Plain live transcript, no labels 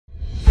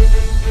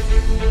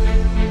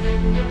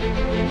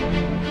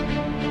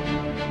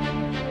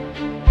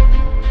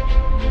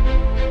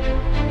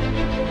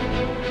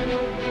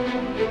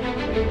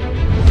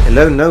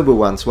Hello noble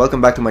ones, welcome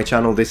back to my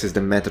channel. This is the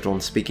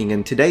Metatron speaking,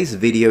 and today's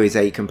video is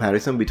a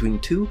comparison between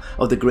two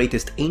of the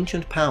greatest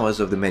ancient powers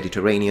of the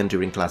Mediterranean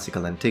during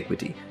classical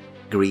antiquity,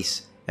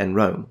 Greece and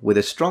Rome, with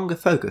a stronger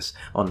focus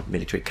on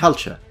military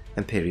culture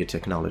and period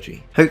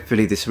technology.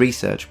 Hopefully this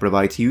research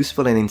provides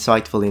useful and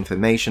insightful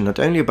information not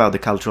only about the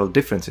cultural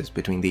differences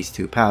between these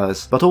two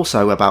powers, but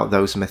also about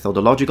those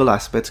methodological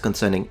aspects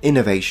concerning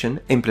innovation,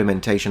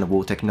 implementation of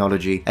war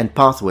technology, and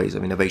pathways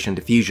of innovation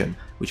diffusion,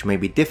 which may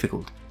be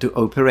difficult to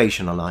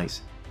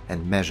operationalize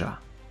and measure.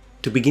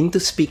 To begin to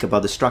speak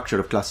about the structure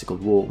of classical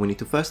war, we need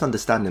to first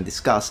understand and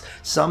discuss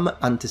some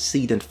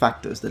antecedent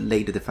factors that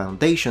laid the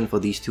foundation for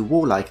these two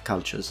warlike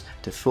cultures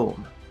to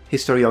form.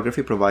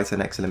 Historiography provides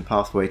an excellent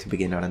pathway to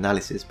begin our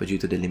analysis, but due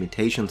to the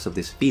limitations of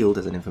this field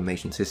as an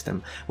information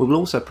system, we will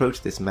also approach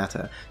this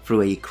matter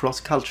through a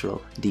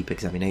cross-cultural deep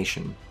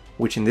examination,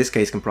 which in this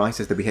case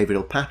comprises the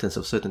behavioral patterns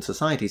of certain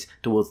societies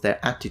towards their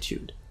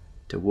attitude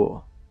to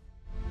war.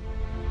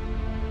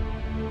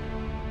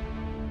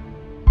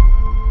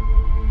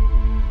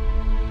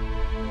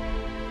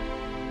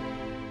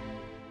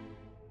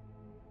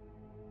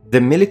 The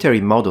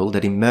military model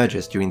that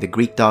emerges during the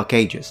Greek Dark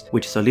Ages,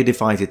 which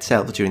solidifies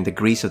itself during the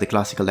Greece of the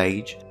Classical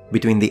Age,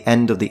 between the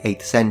end of the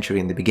 8th century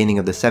and the beginning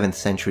of the 7th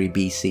century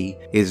BC,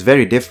 is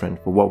very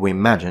different from what we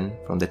imagine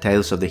from the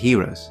tales of the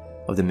heroes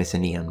of the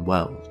Mycenaean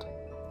world.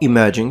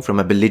 Emerging from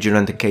a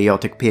belligerent and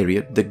chaotic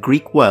period, the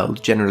Greek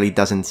world generally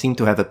doesn't seem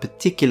to have a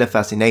particular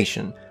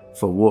fascination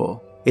for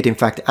war. It in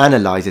fact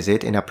analyzes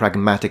it in a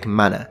pragmatic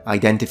manner,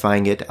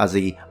 identifying it as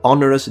the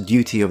onerous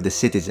duty of the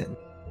citizen,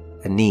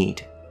 a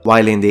need.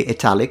 While in the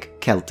Italic,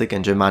 Celtic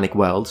and Germanic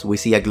worlds we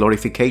see a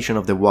glorification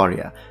of the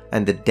warrior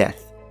and the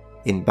death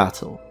in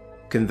battle.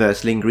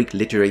 Conversely, in Greek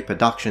literary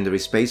production there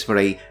is space for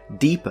a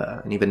deeper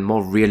and even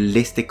more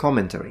realistic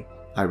commentary,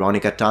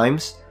 ironic at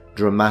times,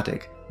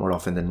 dramatic more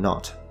often than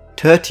not.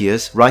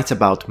 Tertius writes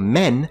about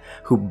men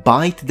who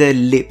bite their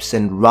lips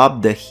and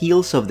rub the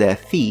heels of their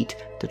feet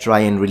to try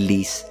and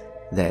release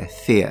their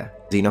fear.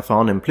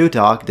 Xenophon and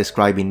Plutarch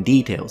describe in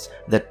details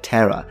the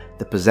terror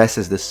that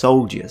possesses the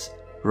soldiers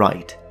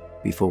right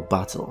before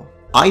battle.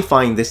 I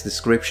find this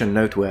description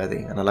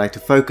noteworthy, and I'd like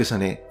to focus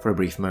on it for a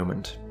brief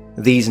moment.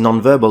 These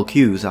non-verbal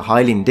cues are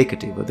highly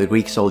indicative of the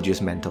Greek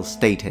soldier's mental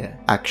state here.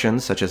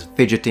 Actions such as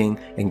fidgeting,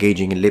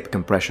 engaging in lip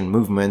compression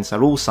movements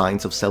are all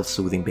signs of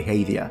self-soothing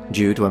behavior,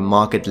 due to a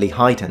markedly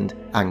heightened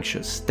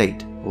anxious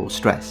state or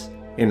stress.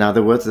 In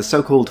other words, the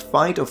so-called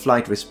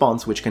fight-or-flight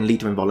response, which can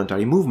lead to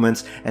involuntary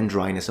movements and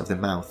dryness of the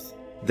mouth.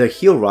 The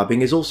heel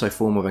rubbing is also a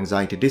form of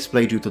anxiety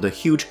display due to the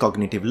huge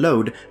cognitive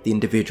load the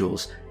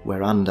individuals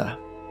were under.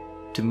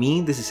 To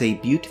me, this is a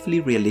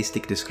beautifully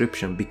realistic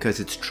description because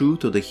it's true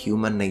to the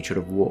human nature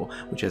of war,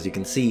 which as you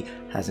can see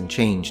hasn't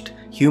changed.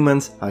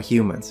 Humans are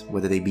humans,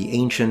 whether they be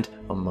ancient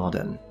or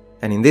modern.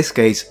 And in this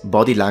case,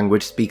 body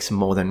language speaks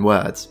more than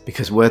words,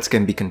 because words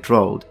can be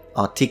controlled,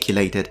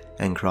 articulated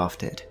and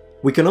crafted.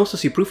 We can also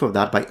see proof of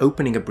that by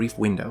opening a brief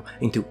window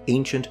into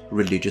ancient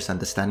religious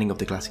understanding of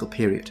the classical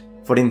period.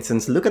 For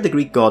instance, look at the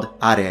Greek god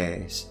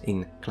Ares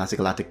in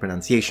classical Attic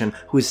pronunciation,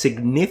 who is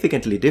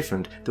significantly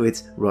different to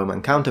its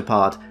Roman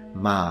counterpart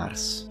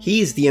Mars. He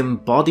is the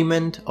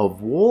embodiment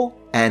of war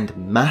and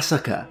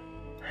massacre,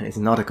 and it's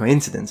not a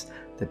coincidence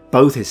that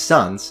both his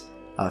sons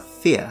are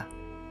fear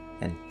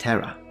and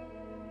terror.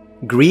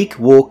 Greek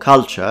war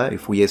culture,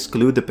 if we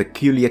exclude the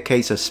peculiar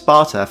case of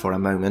Sparta for a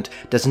moment,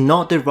 does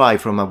not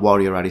derive from a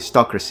warrior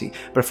aristocracy,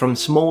 but from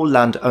small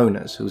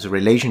landowners whose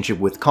relationship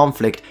with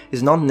conflict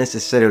is not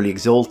necessarily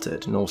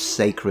exalted nor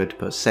sacred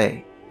per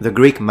se. The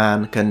Greek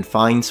man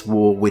confines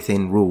war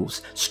within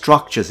rules,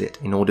 structures it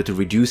in order to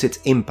reduce its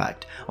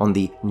impact on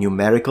the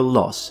numerical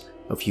loss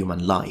of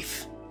human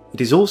life. It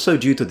is also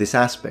due to this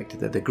aspect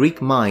that the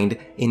Greek mind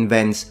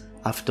invents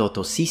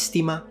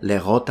αυτοτοσύστημα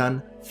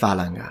λεγόταν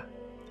phalanga,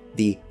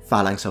 the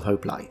phalanx of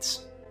hoplites.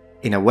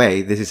 In a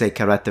way, this is a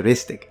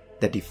characteristic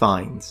that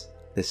defines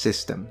the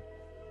system.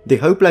 The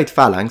hoplite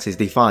phalanx is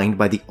defined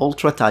by the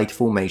ultra-tight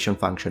formation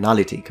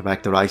functionality,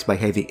 characterized by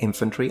heavy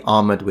infantry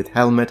armored with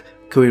helmet,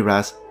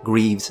 cuirass,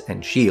 greaves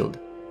and shield.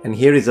 And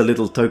here is a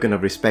little token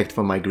of respect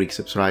for my Greek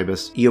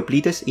subscribers. Οι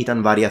οπλίτες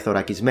ήταν βαριά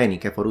θωρακισμένοι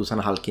και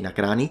φορούσαν χάλκινα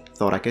κράνη,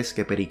 θώρακες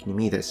και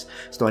περικνημίδες.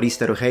 Στο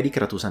αριστερό χέρι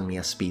κρατούσαν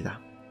μια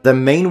σπίδα. The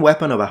main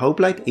weapon of a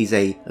hoplite is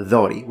a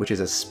dori, which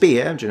is a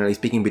spear, generally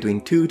speaking between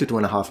 2 to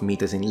 2.5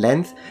 meters in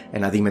length,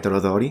 and a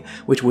dimetrodori,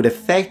 which would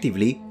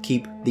effectively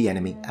keep the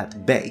enemy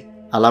at bay,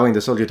 allowing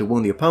the soldier to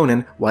wound the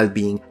opponent while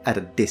being at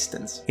a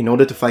distance. In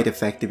order to fight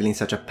effectively in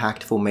such a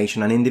packed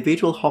formation, an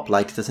individual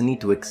hoplite doesn't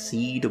need to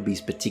exceed or be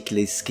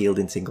particularly skilled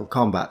in single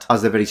combat,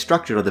 as the very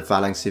structure of the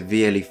phalanx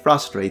severely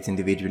frustrates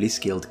individually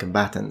skilled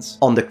combatants.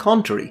 On the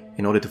contrary,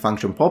 in order to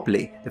function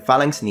properly, the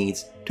phalanx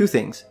needs two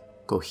things: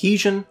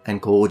 cohesion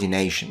and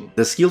coordination.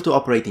 The skill to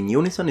operate in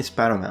unison is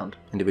paramount,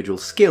 individual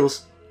skills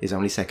is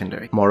only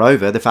secondary.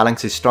 Moreover, the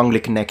phalanx is strongly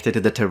connected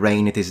to the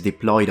terrain it is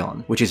deployed on,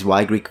 which is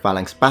why Greek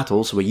phalanx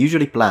battles were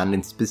usually planned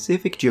in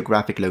specific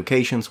geographic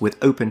locations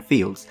with open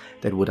fields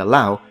that would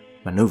allow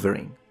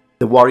maneuvering.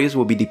 The warriors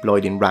will be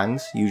deployed in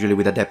ranks, usually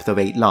with a depth of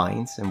 8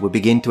 lines, and will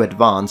begin to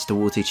advance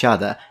towards each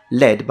other,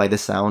 led by the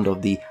sound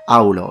of the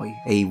auloi,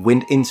 a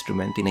wind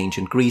instrument in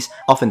ancient Greece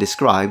often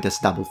described as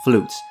double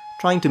flutes,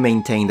 trying to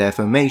maintain their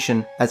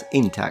formation as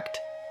intact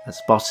as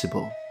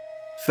possible.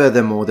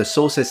 Furthermore, the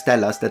sources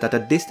tell us that at a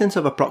distance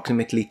of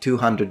approximately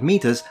 200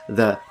 meters,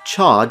 the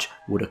charge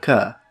would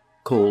occur,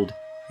 called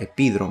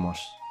epidromos.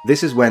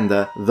 This is when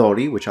the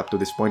dori, which up to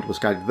this point was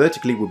carried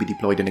vertically, will be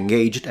deployed and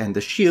engaged, and the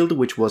shield,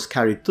 which was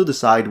carried to the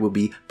side, will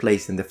be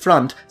placed in the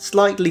front,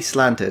 slightly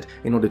slanted,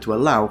 in order to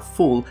allow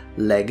full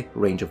leg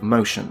range of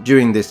motion.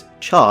 During this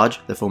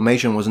charge, the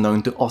formation was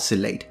known to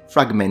oscillate,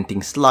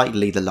 fragmenting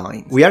slightly the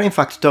lines. We are in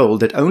fact told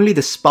that only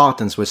the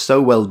Spartans were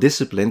so well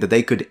disciplined that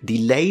they could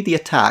delay the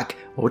attack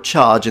or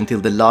charge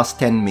until the last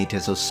 10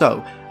 meters or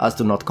so, as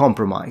to not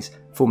compromise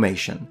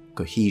formation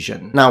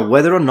cohesion. Now,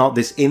 whether or not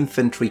this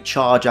infantry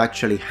charge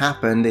actually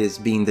happened is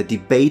being the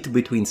debate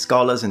between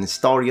scholars and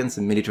historians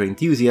and military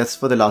enthusiasts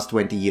for the last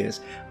 20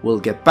 years.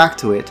 We'll get back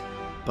to it,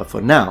 but for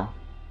now,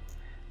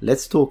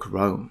 let's talk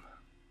Rome.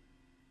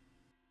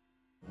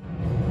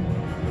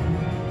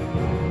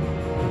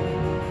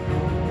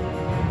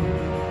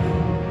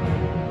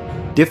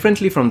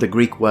 Differently from the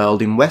Greek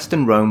world, in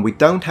Western Rome we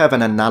don't have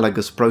an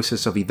analogous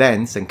process of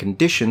events and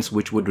conditions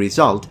which would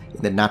result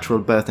in the natural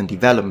birth and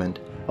development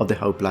of the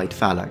hoplite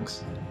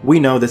phalanx. We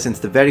know that since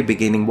the very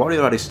beginning,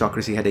 warrior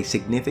aristocracy had a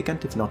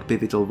significant, if not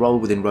pivotal, role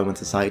within Roman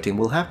society, and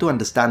we'll have to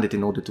understand it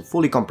in order to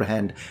fully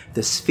comprehend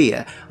the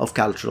sphere of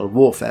cultural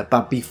warfare.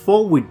 But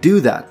before we do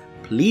that,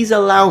 please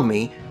allow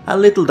me a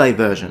little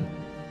diversion,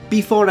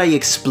 before I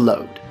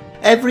explode.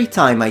 Every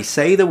time I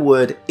say the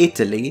word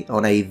Italy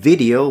on a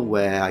video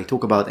where I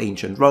talk about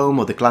ancient Rome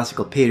or the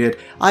classical period,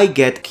 I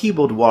get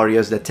keyboard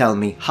warriors that tell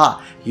me,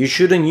 "Ha, you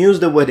shouldn't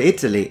use the word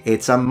Italy,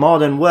 it's a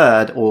modern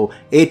word," or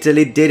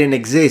 "Italy didn't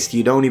exist,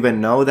 you don't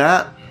even know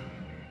that?"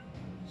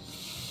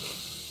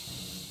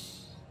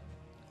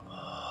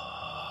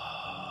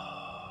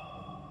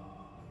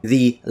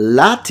 The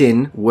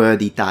Latin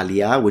word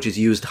Italia, which is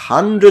used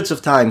hundreds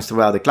of times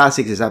throughout the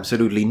classics, is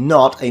absolutely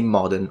not a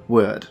modern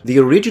word. The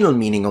original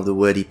meaning of the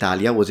word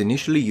Italia was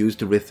initially used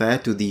to refer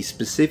to the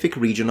specific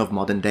region of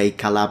modern-day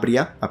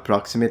Calabria,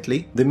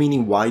 approximately. The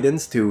meaning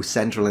widens to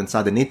central and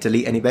southern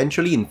Italy, and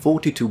eventually in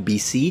 42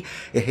 BC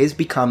it has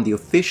become the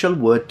official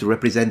word to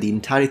represent the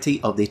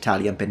entirety of the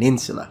Italian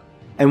peninsula.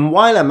 And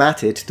while I'm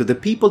at it, to the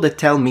people that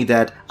tell me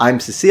that I'm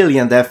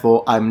Sicilian,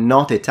 therefore I'm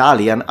not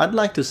Italian, I'd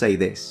like to say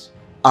this.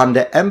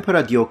 Under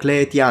Emperor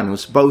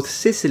Diocletianus, both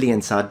Sicily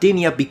and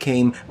Sardinia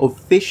became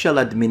official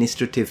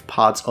administrative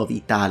parts of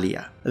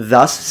Italia.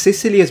 Thus,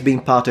 Sicily has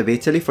been part of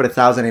Italy for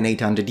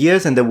 1,800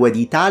 years, and the word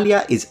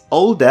Italia is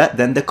older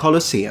than the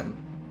Colosseum.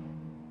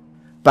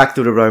 Back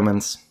to the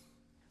Romans.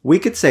 We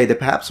could say that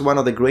perhaps one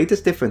of the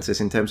greatest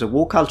differences in terms of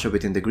war culture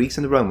between the Greeks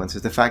and the Romans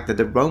is the fact that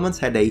the Romans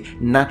had a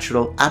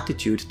natural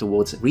attitude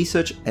towards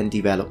research and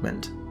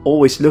development,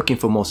 always looking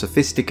for more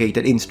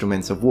sophisticated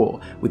instruments of war,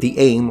 with the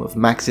aim of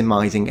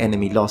maximizing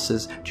enemy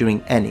losses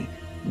during any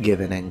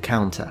given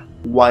encounter.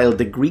 While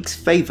the Greeks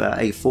favor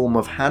a form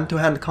of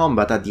hand-to-hand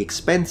combat at the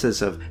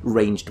expenses of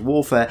ranged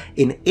warfare,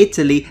 in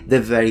Italy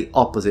the very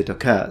opposite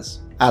occurs,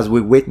 as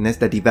we witness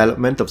the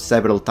development of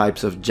several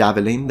types of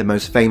javelin, the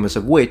most famous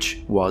of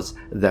which was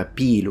the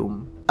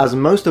pilum. As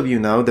most of you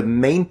know, the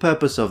main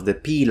purpose of the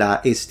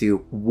pila is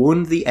to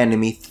wound the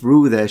enemy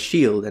through their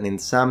shield, and in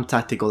some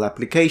tactical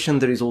application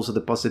there is also the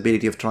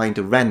possibility of trying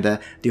to render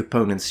the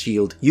opponent's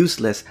shield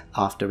useless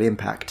after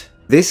impact.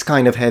 This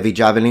kind of heavy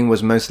javelin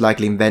was most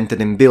likely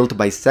invented and built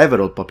by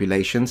several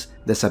populations,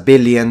 the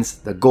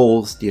Sabellians, the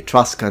Gauls, the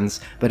Etruscans,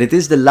 but it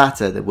is the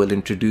latter that will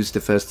introduce the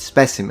first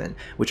specimen,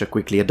 which are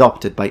quickly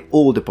adopted by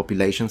all the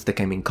populations that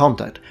came in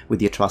contact with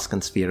the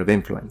Etruscan sphere of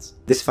influence.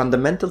 This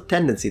fundamental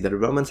tendency that the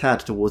Romans had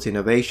towards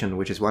innovation,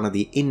 which is one of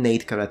the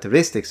innate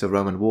characteristics of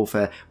Roman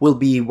warfare, will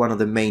be one of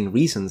the main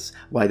reasons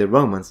why the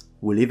Romans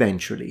will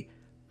eventually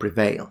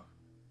prevail.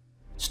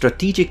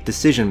 Strategic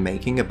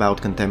decision-making about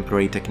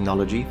contemporary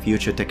technology,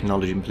 future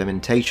technology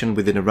implementation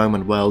within the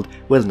Roman world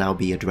will now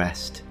be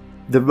addressed.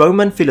 The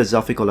Roman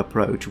philosophical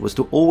approach was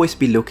to always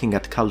be looking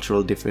at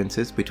cultural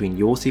differences between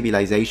your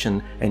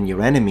civilization and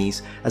your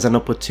enemies as an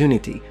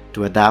opportunity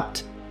to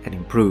adapt and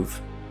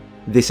improve.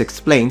 This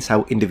explains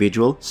how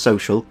individual,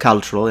 social,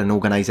 cultural and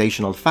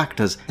organizational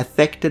factors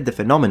affected the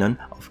phenomenon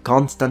of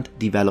constant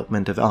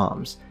development of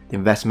arms,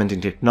 investment in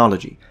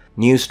technology,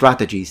 new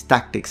strategies,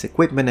 tactics,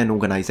 equipment and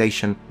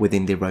organization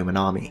within the Roman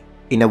army.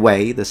 In a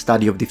way, the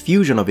study of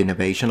diffusion of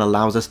innovation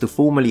allows us to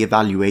formally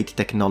evaluate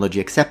technology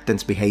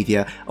acceptance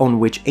behavior on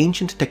which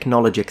ancient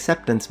technology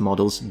acceptance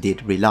models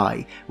did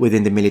rely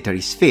within the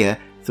military sphere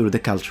through the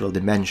cultural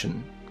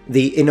dimension.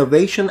 The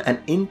innovation and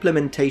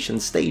implementation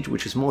stage,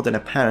 which is more than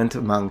apparent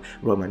among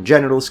Roman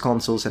generals,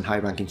 consuls and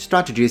high-ranking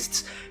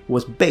strategists,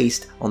 was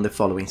based on the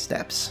following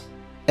steps.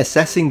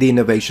 Assessing the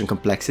innovation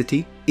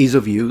complexity, ease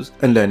of use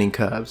and learning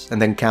curves, and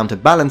then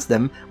counterbalance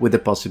them with the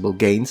possible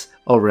gains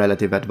or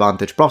relative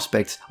advantage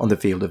prospects on the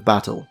field of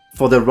battle.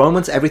 For the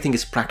Romans, everything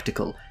is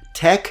practical.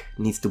 Tech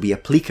needs to be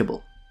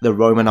applicable. The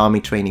Roman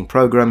army training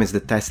program is the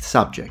test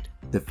subject,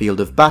 the field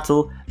of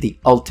battle, the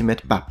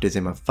ultimate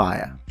baptism of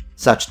fire.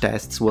 Such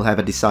tests will have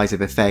a decisive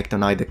effect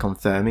on either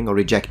confirming or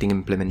rejecting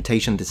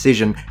implementation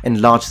decision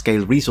and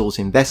large-scale resource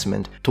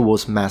investment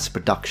towards mass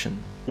production.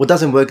 What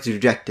doesn't work is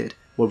rejected,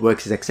 what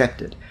works is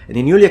accepted, and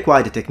the newly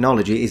acquired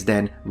technology is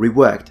then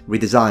reworked,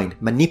 redesigned,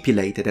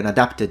 manipulated and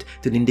adapted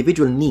to the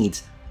individual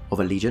needs of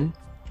a legion,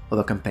 of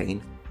a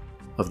campaign,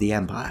 of the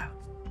empire.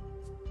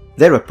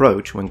 Their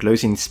approach, when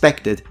closely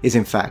inspected, is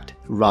in fact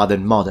rather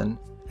modern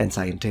and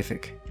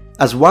scientific.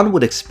 As one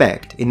would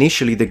expect,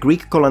 initially the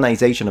Greek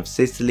colonization of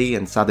Sicily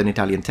and southern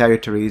Italian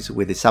territories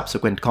with the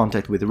subsequent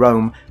contact with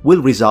Rome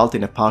will result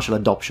in a partial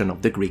adoption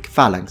of the Greek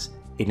phalanx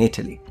in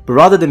Italy. But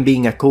rather than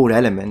being a core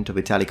element of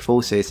Italic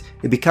forces,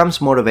 it becomes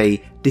more of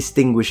a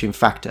distinguishing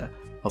factor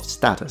of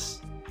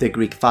status. The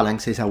Greek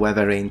phalanx is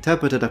however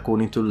interpreted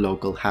according to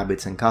local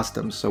habits and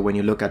customs, so when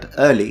you look at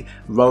early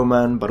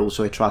Roman but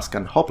also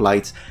Etruscan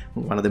hoplites,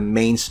 one of the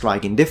main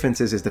striking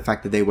differences is the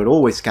fact that they were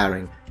always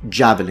carrying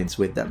javelins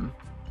with them.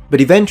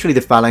 But eventually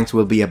the phalanx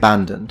will be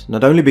abandoned,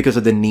 not only because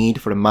of the need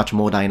for a much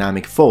more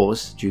dynamic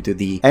force due to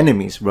the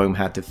enemies Rome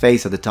had to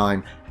face at the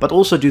time, but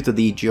also due to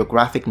the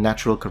geographic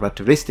natural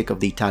characteristic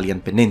of the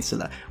Italian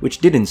peninsula, which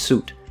didn't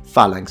suit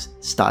phalanx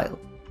style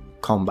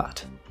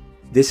combat.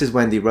 This is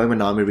when the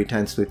Roman army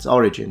returns to its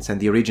origins and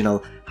the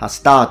original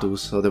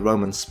hastatus, or the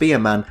Roman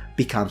spearman,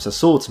 becomes a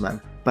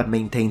swordsman, but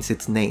maintains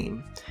its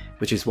name.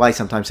 Which is why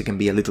sometimes it can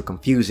be a little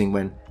confusing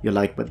when you're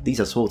like, but these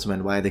are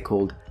swordsmen, why are they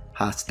called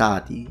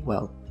hastati?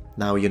 Well,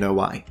 now you know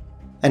why.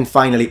 And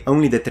finally,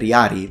 only the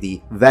triari, the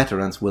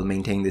veterans, will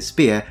maintain the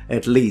spear,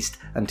 at least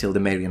until the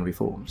Marian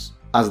reforms.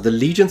 As the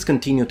legions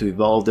continue to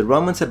evolve, the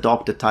Romans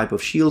adopt a type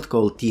of shield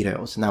called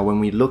tyreos. Now when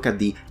we look at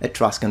the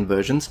Etruscan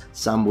versions,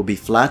 some will be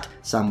flat,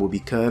 some will be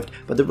curved,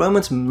 but the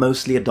Romans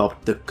mostly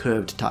adopt the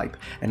curved type,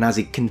 and as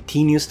it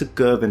continues to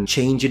curve and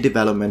change in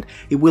development,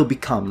 it will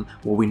become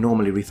what we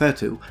normally refer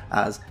to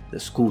as the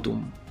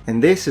scutum.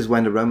 And this is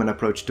when the Roman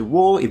approach to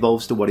war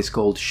evolves to what is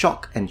called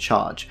shock and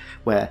charge,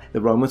 where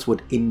the Romans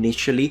would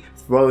initially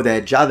throw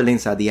their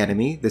javelins at the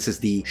enemy, this is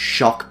the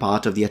shock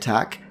part of the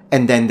attack,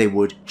 and then they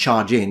would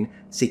charge in,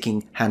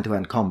 seeking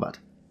hand-to-hand combat,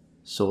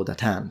 sword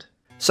at hand.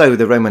 So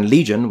the Roman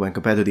legion, when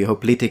compared to the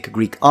hoplitic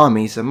Greek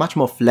armies, are much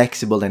more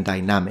flexible and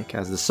dynamic,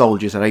 as the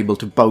soldiers are able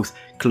to both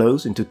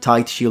close into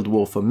tight shield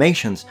wall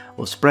formations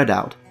or spread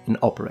out and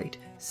operate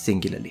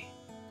singularly.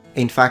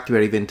 In fact, we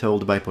are even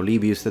told by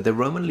Polybius that the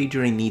Roman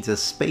legionary needs a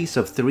space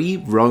of 3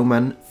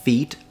 Roman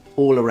feet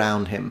all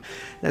around him.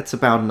 That's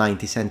about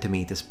 90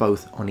 centimeters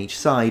both on each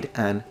side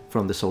and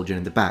from the soldier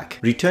in the back.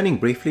 Returning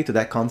briefly to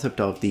that concept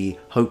of the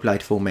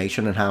hoplite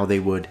formation and how they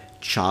would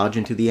charge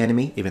into the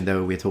enemy, even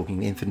though we're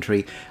talking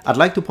infantry, I'd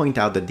like to point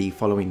out that the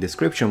following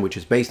description, which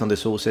is based on the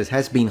sources,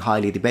 has been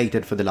highly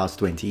debated for the last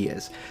 20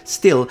 years.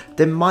 Still,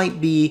 there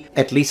might be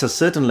at least a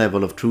certain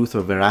level of truth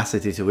or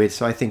veracity to it,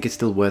 so I think it's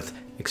still worth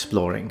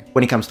exploring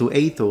when it comes to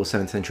 8th or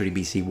 7th century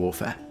BC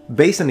warfare.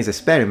 Based on his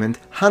experiment,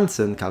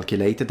 Hansen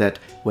calculated that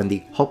when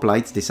the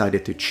hoplites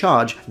decided to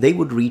charge, they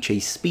would reach a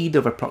speed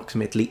of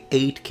approximately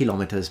 8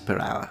 kilometers per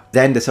hour.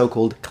 Then the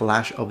so-called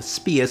clash of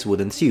spears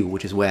would ensue,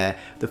 which is where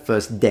the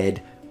first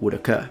dead would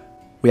occur.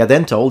 We are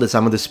then told that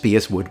some of the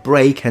spears would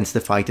break, hence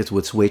the fighters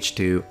would switch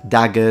to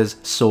daggers,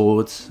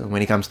 swords, and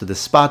when it comes to the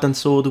Spartan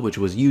sword, which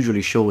was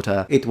usually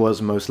shorter, it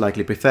was most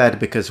likely preferred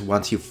because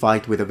once you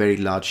fight with a very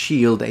large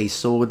shield, a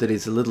sword that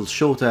is a little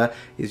shorter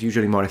is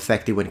usually more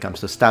effective when it comes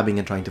to stabbing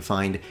and trying to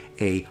find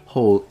a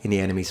hole in the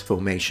enemy's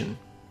formation.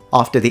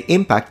 After the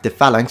impact, the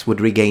phalanx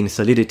would regain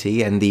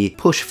solidity and the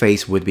push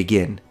phase would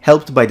begin.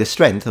 Helped by the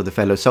strength of the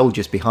fellow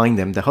soldiers behind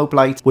them, the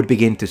hoplites would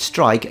begin to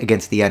strike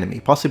against the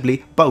enemy,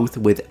 possibly both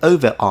with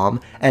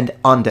overarm and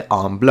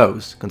underarm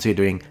blows,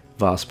 considering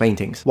vast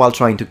paintings, while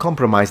trying to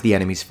compromise the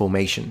enemy's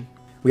formation.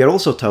 We are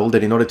also told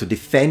that in order to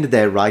defend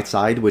their right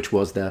side, which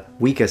was the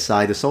weaker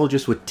side, the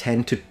soldiers would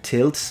tend to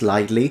tilt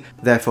slightly,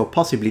 therefore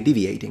possibly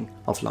deviating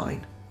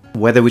offline.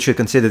 Whether we should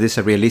consider this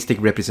a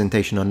realistic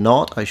representation or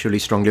not, I surely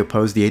strongly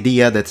oppose the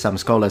idea that some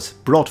scholars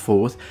brought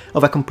forth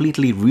of a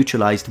completely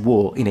ritualized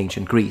war in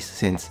ancient Greece,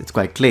 since it's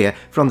quite clear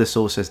from the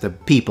sources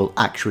that people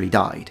actually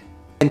died.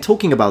 And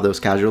talking about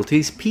those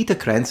casualties, Peter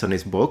Krentz, on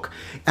his book,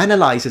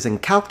 analyzes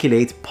and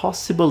calculates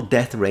possible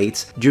death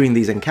rates during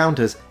these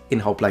encounters in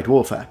hoplite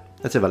warfare.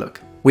 Let's have a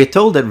look. We are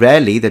told that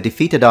rarely the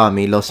defeated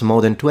army lost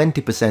more than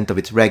 20% of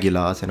its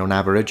regulars, and on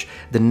average,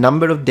 the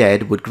number of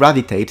dead would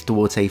gravitate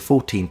towards a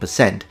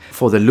 14%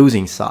 for the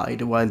losing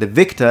side, while the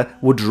victor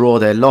would draw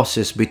their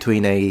losses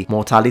between a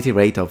mortality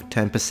rate of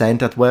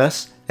 10% at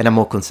worst and a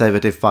more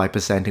conservative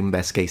 5% in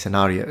best case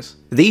scenarios.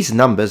 These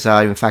numbers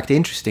are in fact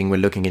interesting when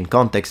looking in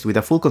context with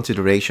a full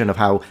consideration of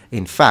how,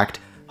 in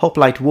fact,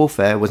 hoplite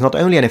warfare was not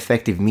only an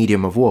effective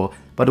medium of war,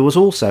 but it was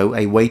also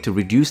a way to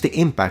reduce the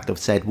impact of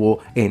said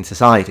war in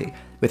society,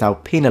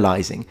 without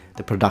penalizing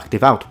the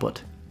productive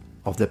output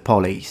of the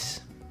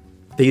polis.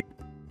 The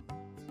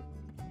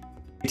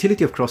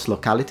utility of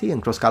cross-locality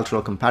and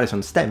cross-cultural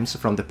comparison stems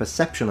from the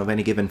perception of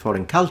any given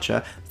foreign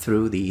culture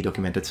through the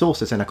documented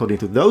sources, and according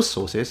to those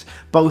sources,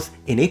 both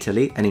in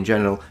Italy and in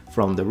general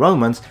from the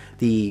Romans,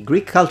 the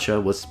Greek culture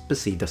was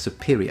perceived as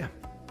superior.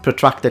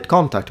 Protracted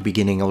contact,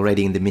 beginning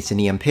already in the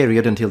Mycenaean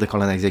period until the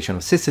colonization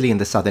of Sicily and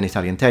the southern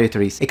Italian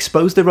territories,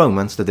 exposed the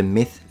Romans to the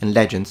myth and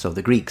legends of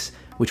the Greeks,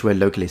 which were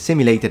locally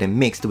assimilated and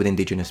mixed with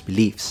indigenous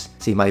beliefs.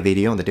 See my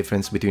video on the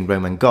difference between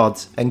Roman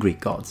gods and Greek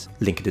gods,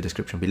 link in the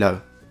description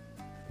below.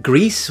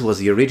 Greece was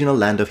the original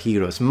land of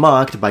heroes,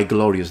 marked by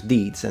glorious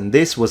deeds, and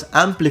this was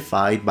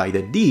amplified by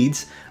the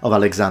deeds of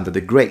Alexander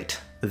the Great.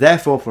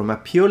 Therefore, from a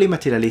purely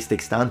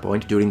materialistic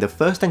standpoint, during the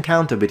first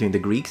encounter between the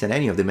Greeks and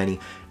any of the many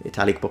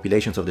Italic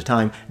populations of the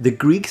time, the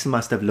Greeks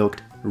must have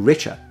looked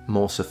richer,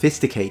 more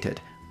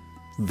sophisticated,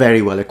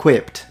 very well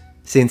equipped,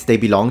 since they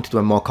belonged to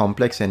a more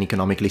complex and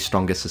economically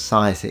stronger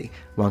society.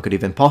 One could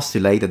even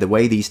postulate that the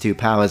way these two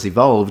powers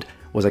evolved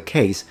was a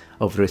case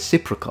of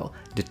reciprocal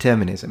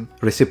determinism.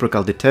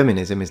 Reciprocal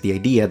determinism is the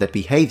idea that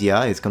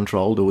behavior is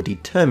controlled or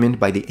determined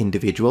by the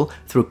individual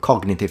through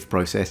cognitive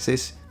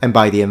processes and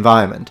by the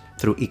environment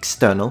through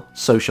external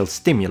social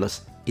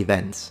stimulus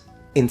events.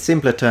 In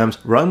simpler terms,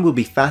 Rome will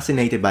be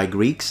fascinated by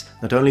Greeks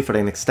not only for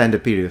an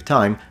extended period of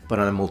time, but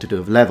on a multitude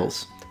of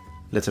levels.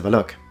 Let's have a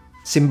look.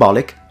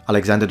 Symbolic,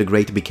 Alexander the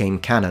Great became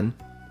canon.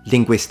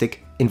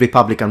 Linguistic, in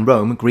Republican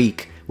Rome,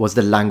 Greek was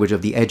the language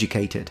of the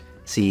educated.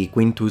 See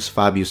Quintus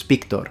Fabius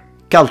Pictor.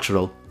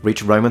 Cultural,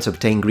 rich Romans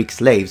obtain Greek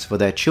slaves for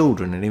their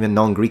children, and even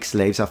non-Greek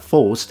slaves are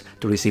forced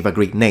to receive a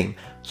Greek name,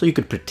 so you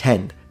could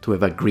pretend to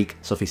have a Greek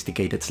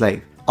sophisticated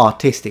slave.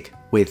 Artistic,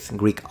 with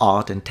Greek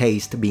art and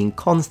taste being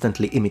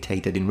constantly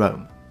imitated in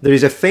Rome. There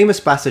is a famous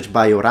passage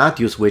by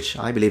Horatius which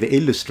I believe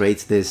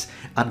illustrates this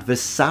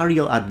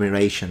adversarial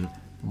admiration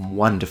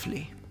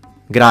wonderfully.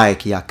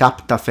 Graecia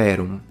capta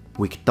ferum,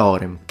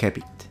 victorem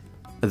cepit.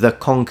 The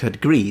conquered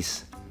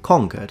Greece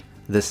conquered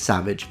the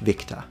savage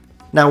victor.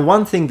 Now,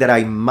 one thing that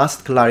I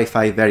must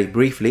clarify very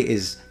briefly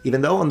is,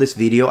 even though on this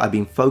video I've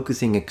been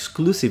focusing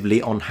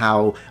exclusively on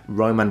how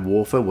Roman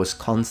warfare was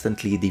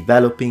constantly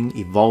developing,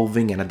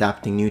 evolving and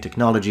adapting new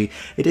technology,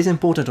 it is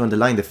important to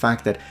underline the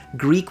fact that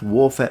Greek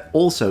warfare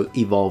also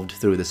evolved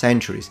through the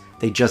centuries.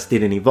 They just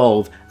didn't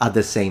evolve at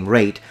the same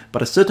rate,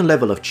 but a certain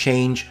level of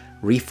change,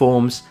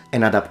 reforms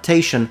and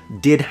adaptation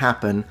did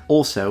happen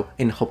also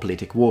in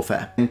hoplitic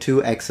warfare. And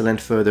two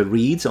excellent further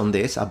reads on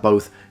this are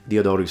both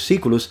Diodorus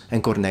Siculus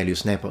and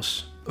Cornelius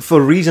Nepos.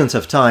 For reasons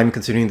of time,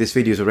 considering this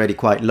video is already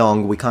quite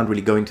long, we can't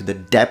really go into the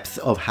depth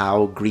of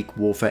how Greek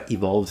warfare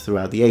evolved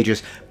throughout the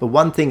ages, but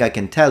one thing I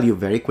can tell you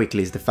very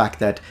quickly is the fact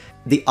that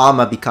the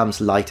armor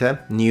becomes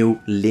lighter, new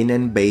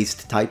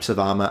linen-based types of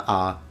armor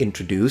are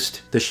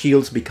introduced, the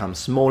shields become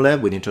smaller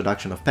with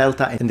introduction of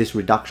pelta, and this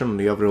reduction on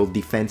the overall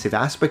defensive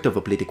aspect of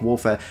hoplitic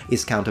warfare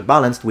is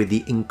counterbalanced with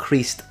the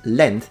increased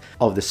length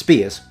of the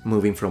spears,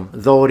 moving from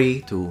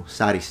dhori to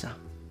sarissa.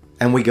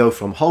 And we go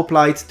from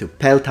hoplites to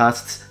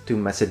peltasts to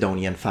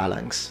Macedonian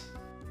phalanx.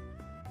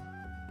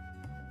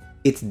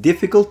 It's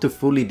difficult to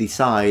fully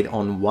decide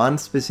on one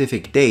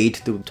specific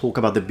date to talk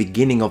about the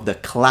beginning of the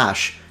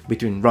clash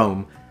between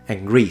Rome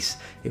and Greece.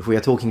 If we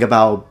are talking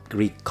about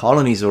Greek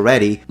colonies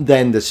already,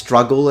 then the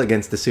struggle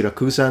against the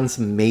Syracusans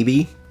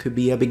maybe could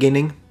be a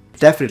beginning.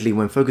 Definitely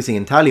when focusing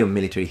entirely on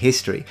military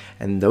history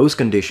and those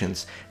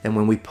conditions, then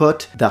when we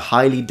put the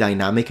highly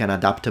dynamic and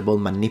adaptable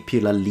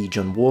manipular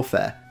legion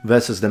warfare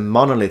versus the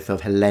monolith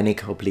of Hellenic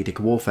hoplitic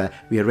warfare,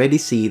 we already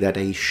see that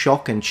a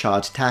shock and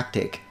charge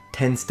tactic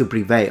tends to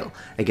prevail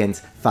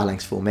against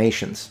phalanx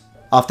formations.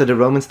 After the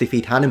Romans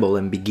defeat Hannibal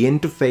and begin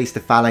to face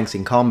the phalanx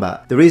in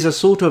combat, there is a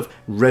sort of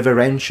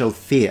reverential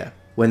fear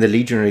when the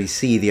legionaries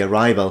see the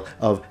arrival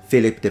of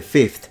Philip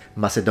V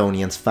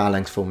Macedonian's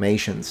phalanx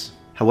formations.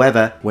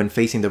 However, when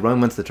facing the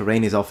Romans, the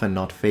terrain is often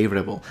not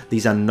favorable.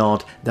 These are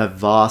not the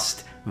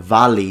vast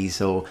valleys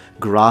or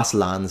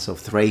grasslands of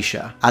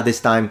Thracia. At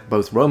this time,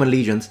 both Roman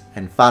legions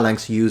and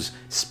phalanx use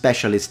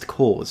specialist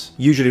corps,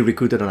 usually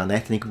recruited on an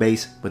ethnic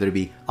base, whether it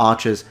be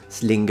archers,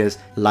 slingers,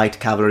 light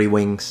cavalry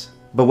wings.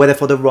 But whether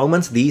for the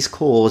Romans these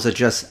corps are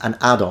just an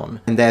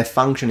add-on, and their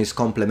function is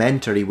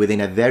complementary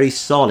within a very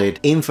solid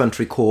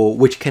infantry corps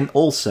which can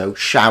also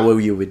shower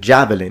you with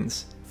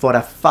javelins. For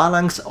a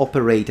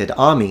phalanx-operated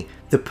army,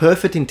 the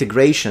perfect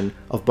integration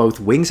of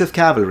both wings of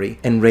cavalry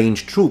and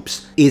ranged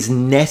troops is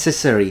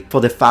necessary for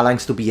the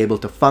phalanx to be able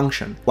to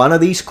function. One of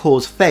these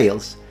corps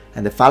fails,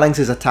 and the phalanx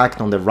is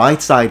attacked on the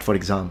right side, for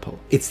example.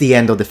 It's the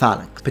end of the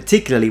phalanx,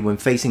 particularly when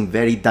facing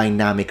very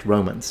dynamic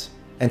Romans.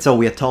 And so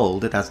we are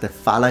told that as the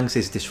phalanx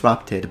is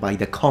disrupted by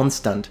the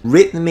constant,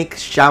 rhythmic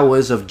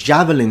showers of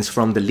javelins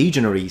from the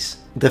legionaries,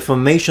 the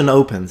formation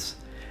opens,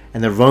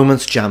 and the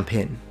Romans jump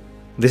in.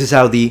 This is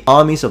how the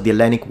armies of the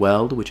Hellenic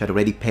world, which had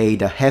already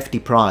paid a hefty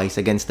price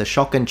against the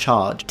shock and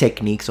charge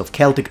techniques of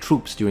Celtic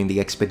troops during the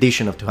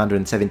expedition of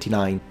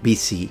 279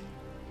 BC,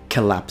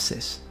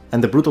 collapses,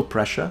 and the brutal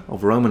pressure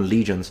of Roman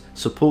legions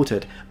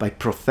supported by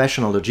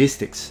professional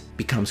logistics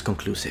becomes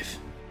conclusive.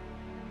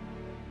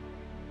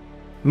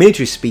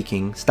 Military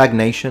speaking,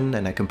 stagnation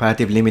and a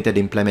comparatively limited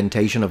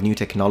implementation of new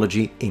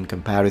technology in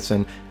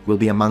comparison will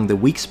be among the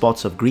weak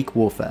spots of Greek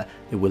warfare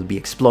that will be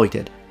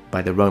exploited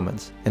by the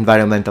Romans.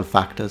 Environmental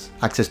factors,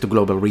 access to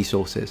global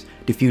resources,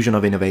 diffusion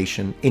of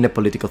innovation, inner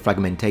political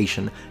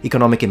fragmentation,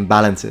 economic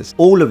imbalances,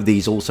 all of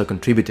these also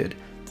contributed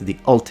to the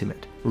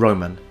ultimate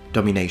Roman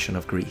domination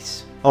of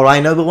Greece.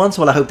 Alright noble ones,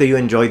 well I hope that you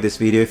enjoyed this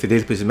video. If you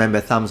did, please remember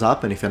thumbs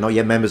up, and if you're not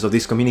yet members of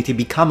this community,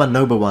 become a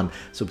noble one.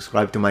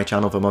 Subscribe to my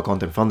channel for more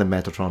content from the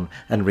Metatron,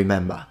 and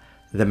remember,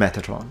 the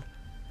Metatron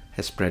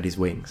has spread his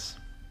wings.